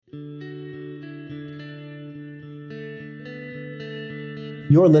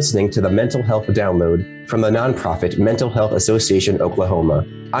You're listening to the Mental Health Download from the nonprofit Mental Health Association Oklahoma.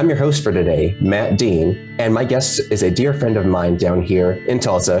 I'm your host for today, Matt Dean, and my guest is a dear friend of mine down here in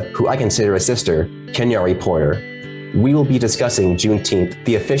Tulsa, who I consider a sister, Kenyari Porter. We will be discussing Juneteenth,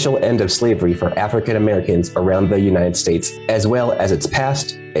 the official end of slavery for African Americans around the United States, as well as its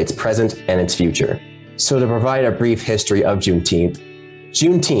past, its present, and its future. So to provide a brief history of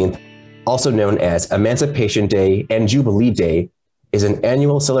Juneteenth, also known as Emancipation Day and Jubilee Day, is an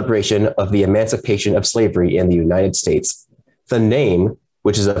annual celebration of the emancipation of slavery in the United States. The name,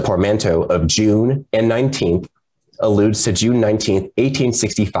 which is a portmanteau of June and 19th, alludes to June 19th,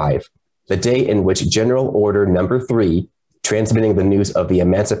 1865, the day in which General Order Number 3, transmitting the news of the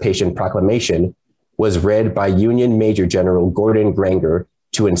Emancipation Proclamation, was read by Union Major General Gordon Granger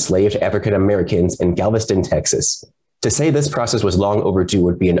to enslaved African Americans in Galveston, Texas. To say this process was long overdue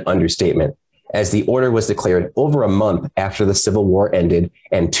would be an understatement, as the order was declared over a month after the Civil War ended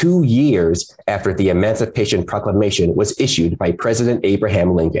and 2 years after the Emancipation Proclamation was issued by President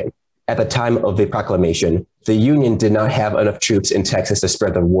Abraham Lincoln. At the time of the proclamation, the Union did not have enough troops in Texas to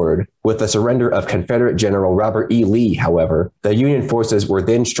spread the word. With the surrender of Confederate General Robert E. Lee, however, the Union forces were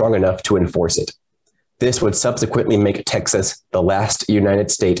then strong enough to enforce it. This would subsequently make Texas the last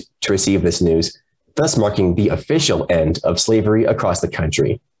United State to receive this news, thus marking the official end of slavery across the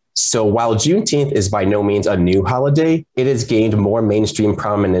country. So while Juneteenth is by no means a new holiday, it has gained more mainstream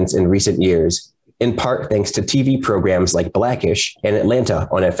prominence in recent years, in part thanks to TV programs like Blackish and Atlanta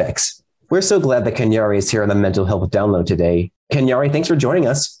on FX. We're so glad that Kenyari is here on the Mental Health Download today. Kenyari, thanks for joining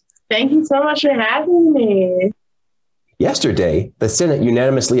us. Thank you so much for having me. Yesterday, the Senate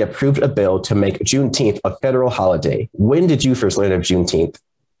unanimously approved a bill to make Juneteenth a federal holiday. When did you first learn of Juneteenth?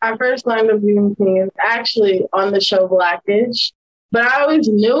 I first learned of Juneteenth actually on the show Blackish. But I always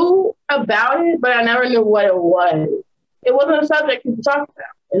knew about it, but I never knew what it was. It wasn't a subject people talked about.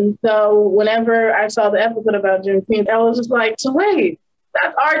 And so whenever I saw the episode about Juneteenth, I was just like, so wait,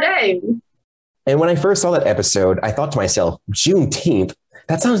 that's our day. And when I first saw that episode, I thought to myself, Juneteenth,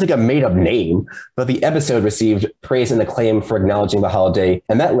 that sounds like a made-up name. But the episode received praise and acclaim for acknowledging the holiday,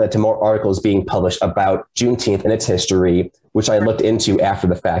 and that led to more articles being published about Juneteenth and its history, which I looked into after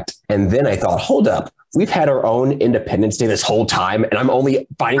the fact. And then I thought, hold up, we've had our own Independence Day this whole time, and I'm only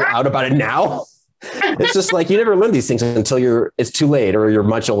finding out about it now. It's just like you never learn these things until it's too late or you're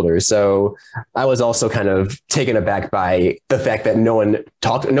much older. So I was also kind of taken aback by the fact that no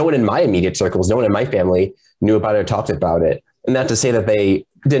one in my immediate circles, no one in my family knew about it or talked about it. And not to say that they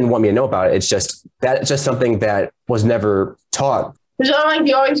didn't want me to know about it. It's just something that was never taught. It's not like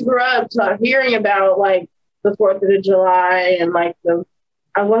you always grew up hearing about like the 4th of July and like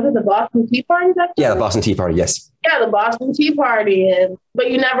was it the Boston Tea Party? Yeah, the Boston Tea Party, yes. Yeah, the Boston Tea Party. But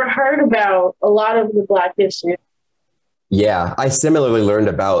you never heard about a lot of the Black history. Yeah, I similarly learned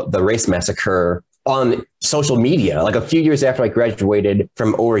about the race massacre on social media, like a few years after I graduated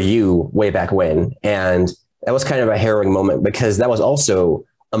from ORU way back when. And that was kind of a harrowing moment because that was also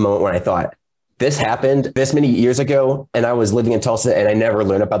a moment when I thought, this happened this many years ago, and I was living in Tulsa, and I never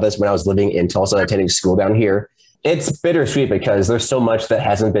learned about this when I was living in Tulsa, attending school down here. It's bittersweet because there's so much that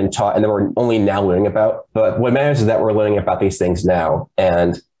hasn't been taught and that we're only now learning about. But what matters is that we're learning about these things now.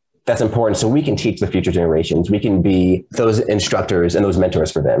 And that's important so we can teach the future generations. We can be those instructors and those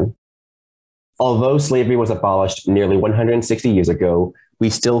mentors for them. Although slavery was abolished nearly 160 years ago,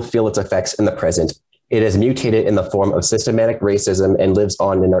 we still feel its effects in the present. It has mutated in the form of systematic racism and lives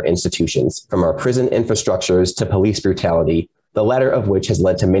on in our institutions, from our prison infrastructures to police brutality, the latter of which has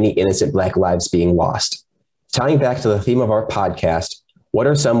led to many innocent Black lives being lost. Tying back to the theme of our podcast, what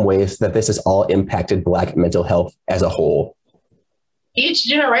are some ways that this has all impacted Black mental health as a whole? Each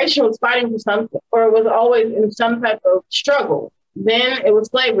generation was fighting for something, or was always in some type of struggle. Then it was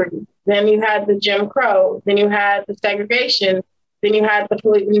slavery. Then you had the Jim Crow. Then you had the segregation. Then you had the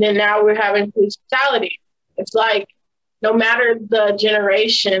police, and then now we're having police brutality. It's like, no matter the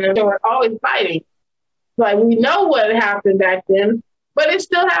generation, we're always fighting. Like, we know what happened back then, but it's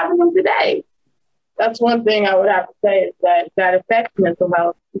still happening today. That's one thing I would have to say is that affects mental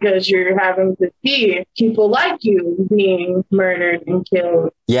health because you're having to see people like you being murdered and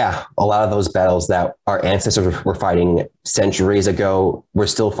killed. Yeah, a lot of those battles that our ancestors were fighting centuries ago, we're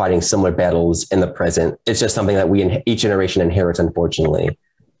still fighting similar battles in the present. It's just something that each generation inherits, unfortunately.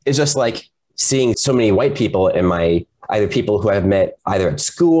 It's just like seeing so many white people in either people who I've met either at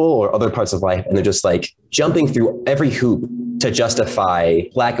school or other parts of life, and they're just like jumping through every hoop to justify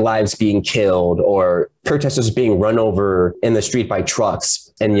Black lives being killed or protesters being run over in the street by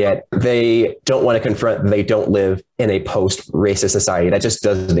trucks. And yet they don't want to confront that they don't live in a post-racist society. That just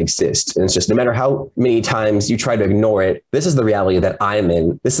doesn't exist. And it's just no matter how many times you try to ignore it, this is the reality that I'm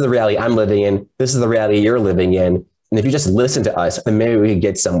in. This is the reality I'm living in. This is the reality you're living in. And if you just listen to us, then maybe we could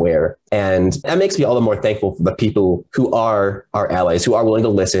get somewhere. And that makes me all the more thankful for the people who are our allies, who are willing to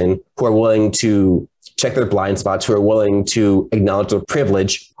listen, who are willing to check their blind spots, who are willing to acknowledge their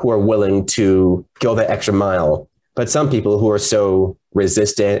privilege, who are willing to go that extra mile. But some people who are so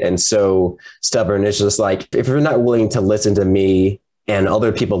resistant and so stubborn, it's just like, if you're not willing to listen to me and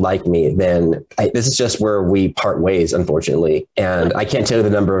other people like me, then this is just where we part ways, unfortunately. And I can't tell you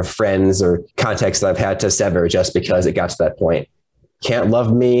the number of friends or contacts that I've had to sever just because it got to that point. Can't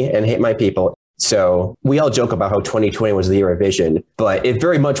love me and hate my people. So we all joke about how 2020 was the year of vision, but it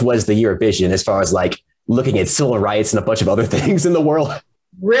very much was the year of vision as far as like looking at civil rights and a bunch of other things in the world.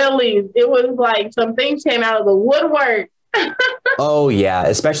 Really, it was like some things came out of the woodwork. Oh, yeah,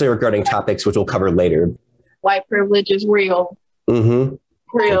 especially regarding topics which we'll cover later. White privilege is real. Mm-hmm.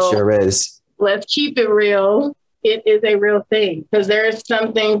 Real. It sure is. Let's keep it real. It is a real thing because there are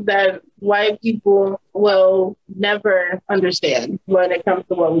some things that white people will never understand when it comes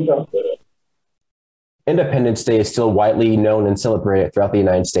to what we go through. Independence Day is still widely known and celebrated throughout the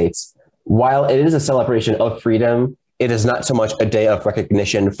United States. While it is a celebration of freedom, it is not so much a day of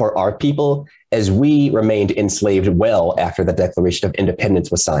recognition for our people, as we remained enslaved well after the Declaration of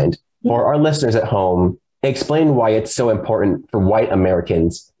Independence was signed. For our listeners at home, explain why it's so important for white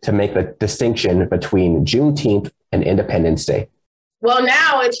Americans to make the distinction between Juneteenth and Independence Day. Well,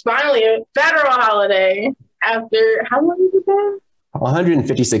 now it's finally a federal holiday after, how long has it been?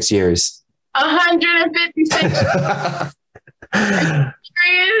 156 years. 156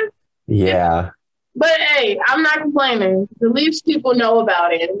 years? Yeah. But hey, I'm not complaining. At least people know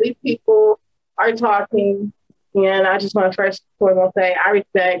about it. At least people are talking. And I just want to first and foremost say, I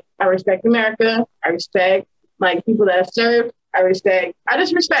respect America. I respect like people that serve. I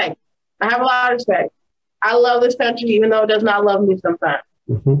just respect. I have a lot of respect. I love this country, even though it does not love me sometimes.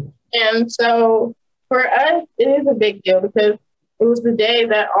 Mm-hmm. And so for us, it is a big deal because it was the day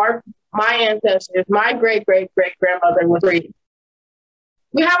that my ancestors, my great-great-great-grandmother was free.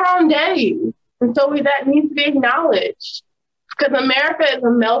 We have our own days. And so that needs to be acknowledged. Because America is a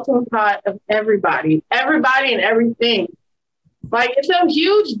melting pot of everybody and everything. Like, it's a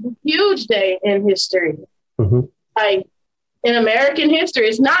huge, huge day in history. Mm-hmm. Like, in American history,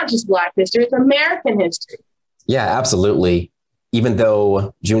 it's not just Black history, it's American history. Yeah, absolutely. Even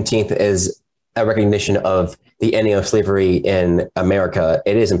though Juneteenth is a recognition of the ending of slavery in America,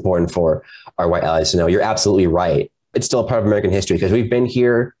 it is important for our white allies to know. You're absolutely right. It's still a part of American history because we've been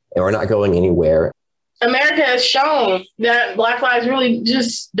here and we're not going anywhere. America has shown that Black lives really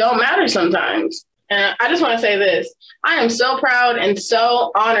just don't matter sometimes. And I just want to say this. I am so proud and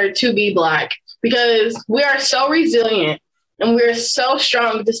so honored to be Black because we are so resilient and we're so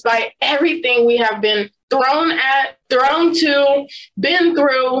strong despite everything we have been thrown to, been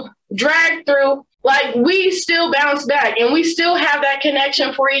through, dragged through. Like, we still bounce back and we still have that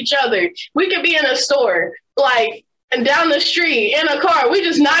connection for each other. We could be in a store, like, and down the street in a car, we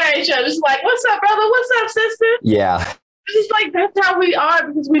just nod at each other. Just like, what's up, brother? What's up, sister? Yeah. It's just like, that's how we are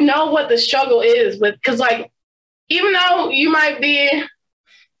because we know what the struggle is. Because, like, even though you might be,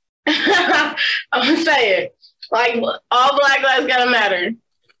 I'm going to say it, like, all Black lives gotta matter.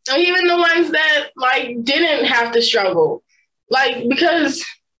 And even the ones that, like, didn't have to struggle. Like, because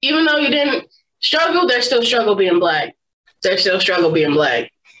even though you didn't struggle, there's still struggle being Black. There's still struggle being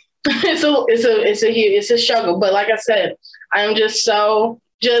Black. It's a struggle. But like I said, I'm just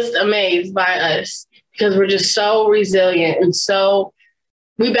amazed by us because we're just so resilient and so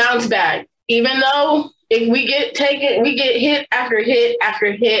we bounce back. Even though if we get hit after hit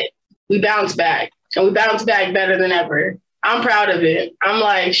after hit, we bounce back and we bounce back better than ever. I'm proud of it. I'm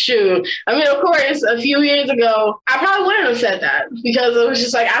like, shoot. I mean, of course, a few years ago, I probably wouldn't have said that because it was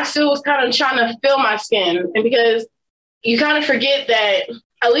just like, I still was kind of trying to feel my skin. And because you kind of forget that,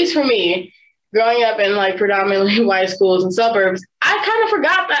 at least for me, growing up in like predominantly white schools and suburbs, I kind of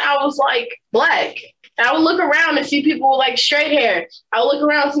forgot that I was like Black. I would look around and see people with like straight hair. I would look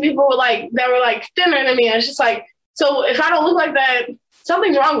around and see people with like that were like thinner than me. And it's just like, so if I don't look like that,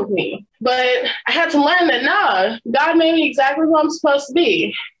 something's wrong with me. But I had to learn that, nah, God made me exactly who I'm supposed to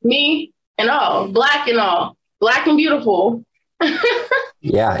be. Me and all, Black and all, Black and beautiful.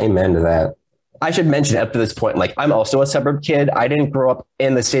 Yeah, amen to that. I should mention up to this point, like, I'm also a suburb kid. I didn't grow up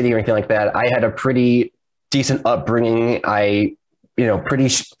in the city or anything like that. I had a pretty decent upbringing. Pretty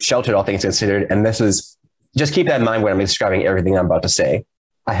sheltered, all things considered. And this was just keep that in mind when I'm describing everything I'm about to say.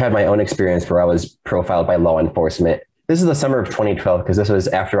 I had my own experience where I was profiled by law enforcement. This is the summer of 2012, because this was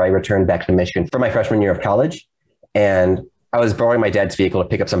after I returned back to Michigan for my freshman year of college. And I was borrowing my dad's vehicle to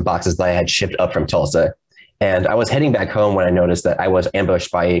pick up some boxes that I had shipped up from Tulsa. And I was heading back home when I noticed that I was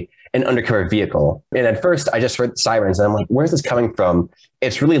ambushed by an undercover vehicle. And at first I just heard sirens and I'm like, where's this coming from?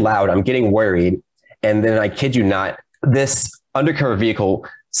 It's really loud. I'm getting worried. And then I kid you not, this undercover vehicle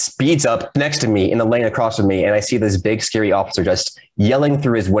speeds up next to me in the lane across from me. And I see this big, scary officer just yelling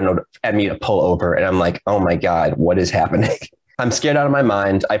through his window at me to pull over. And I'm like, oh my God, what is happening? I'm scared out of my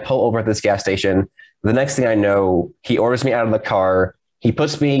mind. I pull over at this gas station. The next thing I know, he orders me out of the car. He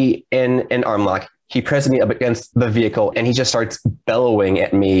puts me in an arm lock. He presses me up against the vehicle and he just starts bellowing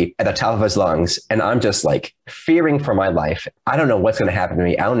at me at the top of his lungs. And I'm just like fearing for my life. I don't know what's going to happen to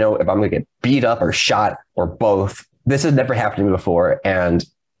me. I don't know if I'm going to get beat up or shot or both. This has never happened to me before. And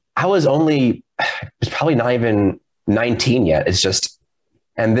I was probably not even 19 yet. It's just,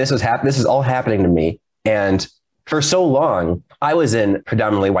 and this is all happening to me. And for so long, I was in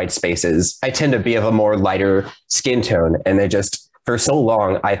predominantly white spaces. I tend to be of a more lighter skin tone. And for so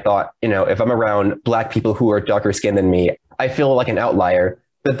long, I thought, if I'm around Black people who are darker skinned than me, I feel like an outlier.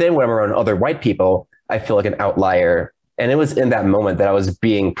 But then when I'm around other white people, I feel like an outlier. And it was in that moment that I was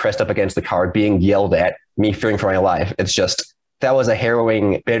being pressed up against the car, being yelled at, me fearing for my life. It's just, that was a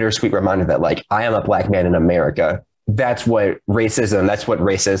harrowing, bittersweet reminder that like, I am a Black man in America. That's what racism, that's what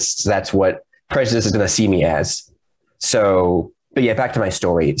racists, that's what prejudice is going to see me as. So, but yeah, back to my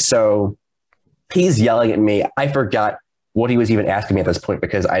story. So he's yelling at me. I forgot what he was even asking me at this point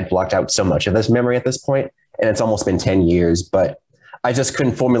because I'd blocked out so much of this memory at this point, and it's almost been 10 years, but I just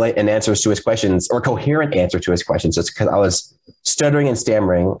couldn't formulate an answer to his questions or coherent answer to his questions just because I was stuttering and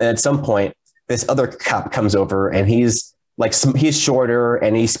stammering. And at some point, this other cop comes over and he's shorter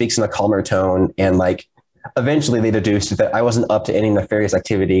and he speaks in a calmer tone. And like, eventually they deduced that I wasn't up to any nefarious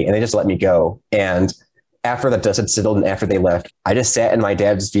activity and they just let me go. And after the dust had settled and after they left, I just sat in my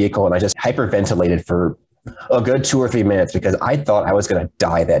dad's vehicle and I just hyperventilated for a good 2 or 3 minutes because I thought I was going to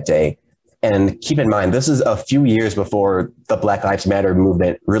die that day. And keep in mind, this is a few years before the Black Lives Matter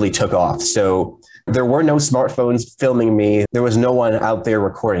movement really took off. So there were no smartphones filming me. There was no one out there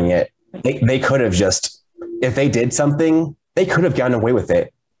recording it. They could have just, if they did something, they could have gotten away with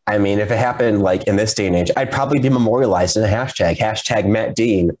it. I mean, if it happened like in this day and age, I'd probably be memorialized in a hashtag Matt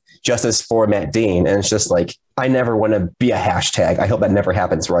Dean, justice for Matt Dean. And it's just like, I never want to be a hashtag. I hope that never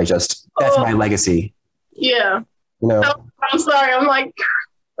happens where that's my legacy. Yeah. I'm sorry. I'm like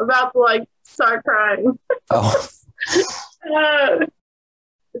about to like start crying. Oh.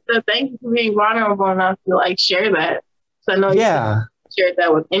 So thank you for being vulnerable enough to like share that. So I know you shared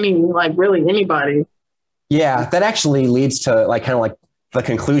that with really anybody. Yeah, that actually leads to like kind of like the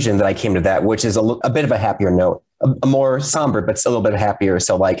conclusion that I came to that, which is a bit of a happier note, a more somber, but still a little bit happier.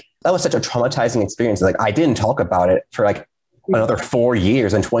 So like that was such a traumatizing experience. Like I didn't talk about it for like another 4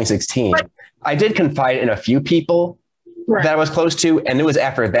 years in 2016. Right. I did confide in a few people that I was close to. And it was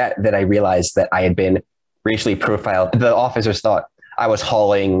after that I realized that I had been racially profiled. The officers thought I was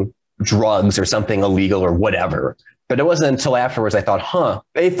hauling drugs or something illegal or whatever. But it wasn't until afterwards I thought,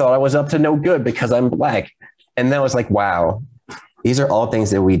 they thought I was up to no good because I'm Black. And that was like, wow, these are all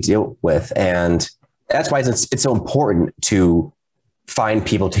things that we deal with. And that's why it's so important to find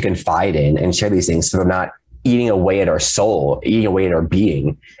people to confide in and share these things so they're not eating away at our soul, eating away at our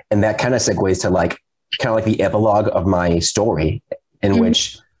being. And that kind of segues to like the epilogue of my story in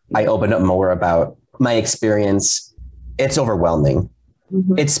which I open up more about my experience. It's overwhelming.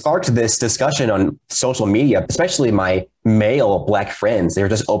 Mm-hmm. It sparked this discussion on social media, especially my male Black friends. They were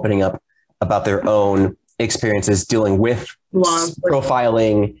just opening up about their own experiences dealing with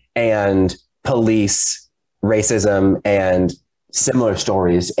profiling and police racism and similar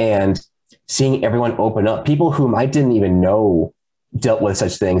stories, and seeing everyone open up, people whom I didn't even know dealt with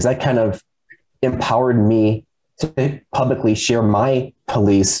such things. That kind of empowered me to publicly share my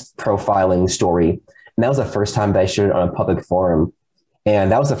police profiling story. And that was the first time that I shared it on a public forum.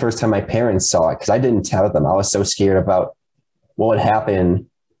 And that was the first time my parents saw it because I didn't tell them. I was so scared about what would happen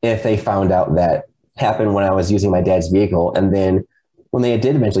if they found out that happened when I was using my dad's vehicle. And then when they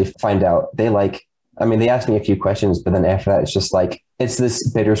did eventually find out, they asked me a few questions, but then after that, it's just like, it's this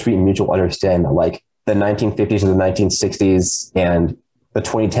bittersweet mutual understanding that like the 1950s or the 1960s and the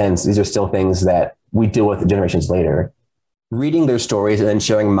 2010s, these are still things that we deal with generations later. Reading their stories and then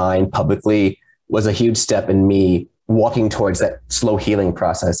sharing mine publicly was a huge step in me walking towards that slow healing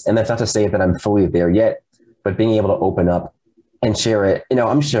process. And that's not to say that I'm fully there yet, but being able to open up and share it.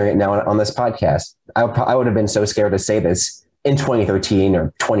 I'm sharing it now on this podcast. I would have been so scared to say this in 2013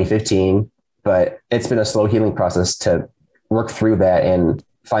 or 2015. but it's been a slow healing process to work through that and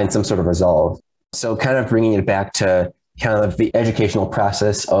find some sort of resolve. So kind of bringing it back to kind of the educational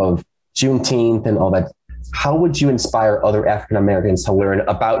process of Juneteenth and all that, how would you inspire other African Americans to learn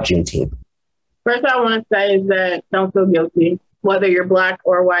about Juneteenth? First, I want to say is that don't feel guilty, whether you're Black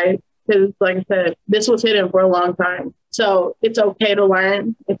or white, because like I said, this was hidden for a long time. So it's okay to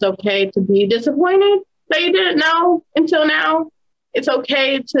learn. It's okay to be disappointed that you didn't know until now. It's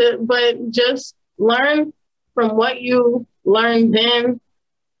okay but just learn from what you learned then,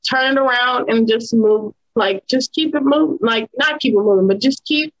 turn it around and just move, just keep it moving, not keep it moving, but just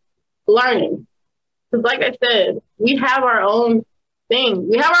keep learning. Because like I said, we have our own thing.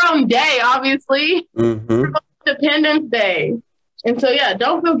 We have our own day, obviously. Mm-hmm. Independence Day. And so, yeah,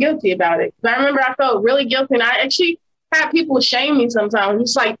 don't feel guilty about it. I remember I felt really guilty, and I actually had people shame me sometimes.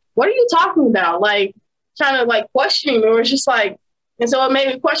 It's like, what are you talking about? Trying to questioning me. Or it's just and so it made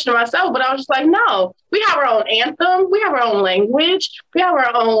me question myself, but I was just like, no, we have our own anthem. We have our own language. We have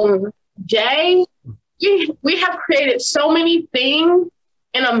our own day. We have created so many things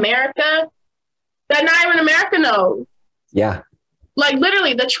in America that not even America knows. Yeah.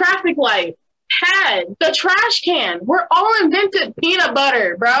 Literally the traffic light, pad, the trash can, we're all invented. Peanut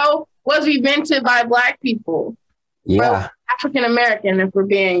butter, bro, was invented by Black people. Yeah. African American, if we're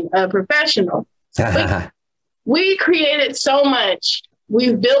being professional. We created so much.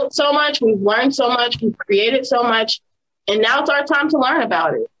 We've built so much. We've learned so much. We've created so much. And now it's our time to learn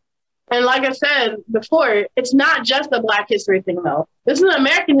about it. And like I said before, it's not just a Black history thing, though. This is an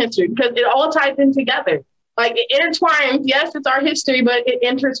American history because it all ties in together. It intertwines. Yes, it's our history, but it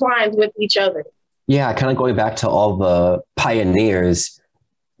intertwines with each other. Yeah, kind of going back to all the pioneers,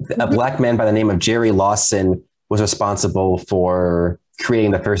 a Black man by the name of Jerry Lawson was responsible for creating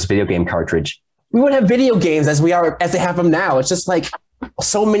the first video game cartridge. We wouldn't have video games as they have them now. It's just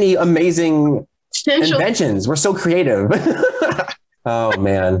so many amazing inventions. We're so creative. Oh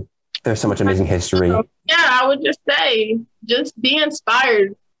man, there's so much amazing history. Yeah, I would just say, just be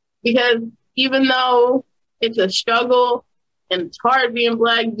inspired, because even though it's a struggle and it's hard being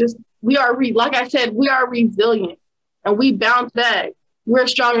Black, like I said, we are resilient and we bounce back. We're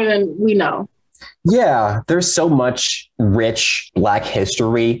stronger than we know. Yeah, there's so much rich Black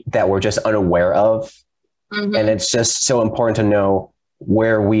history that we're just unaware of. Mm-hmm. And it's just so important to know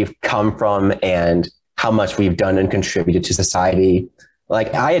where we've come from and how much we've done and contributed to society.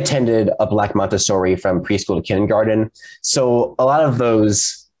 I attended a Black Montessori from preschool to kindergarten. So a lot of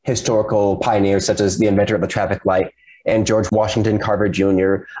those historical pioneers, such as the inventor of the traffic light and George Washington Carver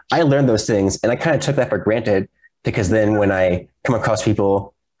Jr., I learned those things and I kind of took that for granted, because then when I come across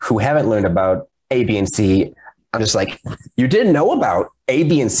people who haven't learned about A, B, and C, I'm just like, you didn't know about A,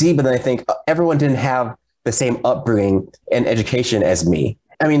 B, and C, but then I think everyone didn't have the same upbringing and education as me.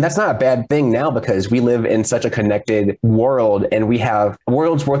 I mean, that's not a bad thing now, because we live in such a connected world and we have a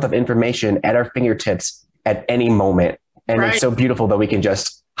world's worth of information at our fingertips at any moment. And Right. It's so beautiful that we can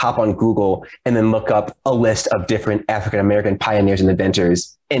just hop on Google and then look up a list of different African-American pioneers and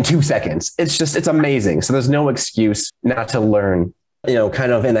inventors in 2 seconds. It's amazing. So there's no excuse not to learn.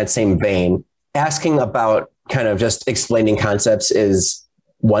 Kind of in that same vein, asking about kind of just explaining concepts is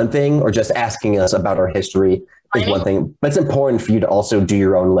one thing, or just asking us about our history is one thing, but it's important for you to also do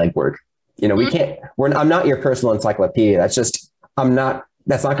your own legwork. I'm not your personal encyclopedia. That's not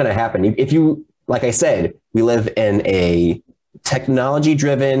going to happen. If you, like I said, we live in a technology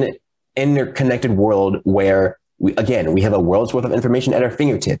driven, interconnected world where we have a world's worth of information at our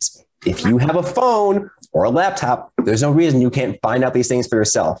fingertips. If you have a phone or a laptop, there's no reason you can't find out these things for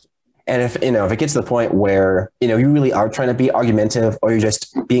yourself. And if it gets to the point where, you really are trying to be argumentative, or you're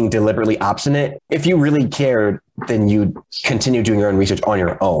just being deliberately obstinate, if you really cared, then you'd continue doing your own research on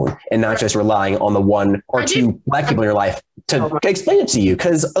your own and not just relying on the one or two Black people in your life to explain it to you,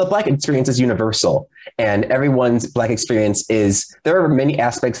 because the Black experience is universal and everyone's Black experience there are many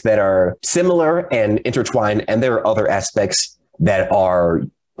aspects that are similar and intertwined, and there are other aspects that are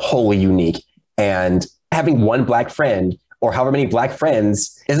wholly unique. And having one Black friend or however many Black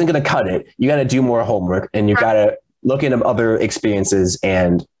friends isn't going to cut it. You got to do more homework, and you got to look into other experiences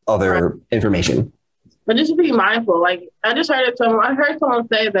and other information. But just be mindful. I heard someone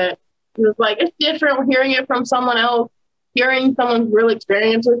say that it's different hearing it from someone else, hearing someone's real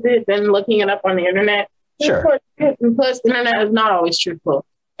experience with it, than looking it up on the internet. Sure. And plus, the internet is not always truthful,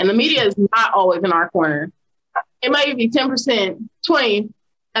 and the media is not always in our corner. It might be 10%, 20%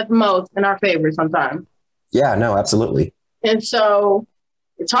 at the most in our favor sometimes. Yeah, no, absolutely. And so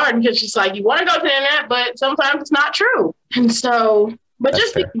it's hard, because it's you want to go to the internet, but sometimes it's not true. And so, but That's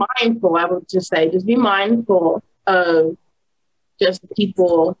just fair. Be mindful. I would just say, just be mindful of just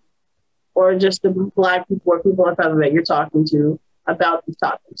people or just the Black people or people of color that you're talking to about these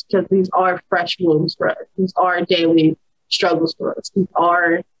topics, because these are fresh wounds for us. These are daily struggles for us.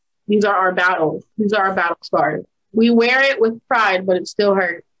 These are our battles. These are our battle scars. We wear it with pride, but it still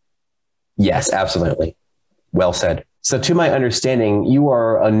hurts. Yes, absolutely. Well said. So to my understanding, you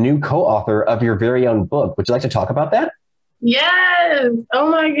are a new co-author of your very own book. Would you like to talk about that? Yes.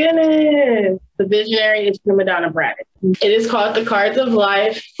 Oh my goodness. The visionary is Prima Donna Braddock. It is called The Cards of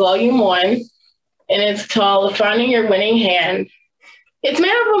Life, Volume 1, and it's called Finding Your Winning Hand. It's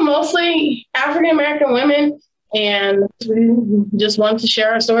made up of mostly African-American women, and we just want to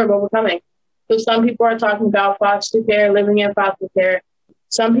share our story of overcoming. So some people are talking about foster care, living in foster care.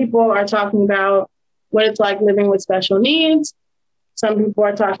 Some people are talking about what it's like living with special needs. Some people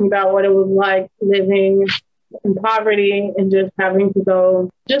are talking about what it was like living in poverty and just having to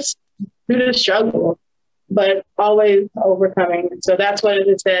go just through the struggle, but always overcoming. So that's what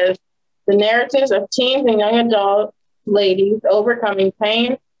it says. The narratives of teens and young adult ladies overcoming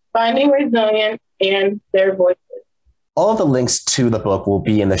pain, finding resilience, and their voices. All of the links to the book will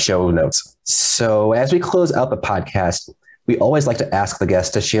be in the show notes. So as we close out the podcast, we always like to ask the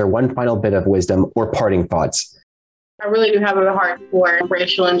guests to share one final bit of wisdom or parting thoughts. I really do have a heart for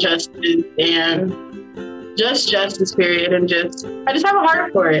racial injustice and just justice, period. And I just have a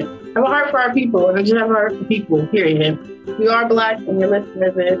heart for it. I have a heart for our people, and I just have a heart for people, period. If you are Black and you're listening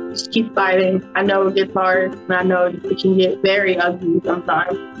to this, just keep fighting. I know it gets hard, and I know it can get very ugly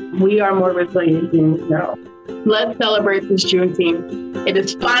sometimes. We are more resilient than you know. Let's celebrate this Juneteenth. It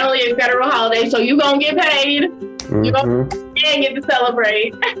is finally a federal holiday, so you're going to get paid. You're going to get to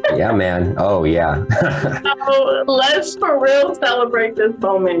celebrate. Yeah, man. Oh, yeah. So let's for real celebrate this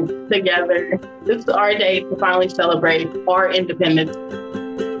moment together. This is our day to finally celebrate our independence.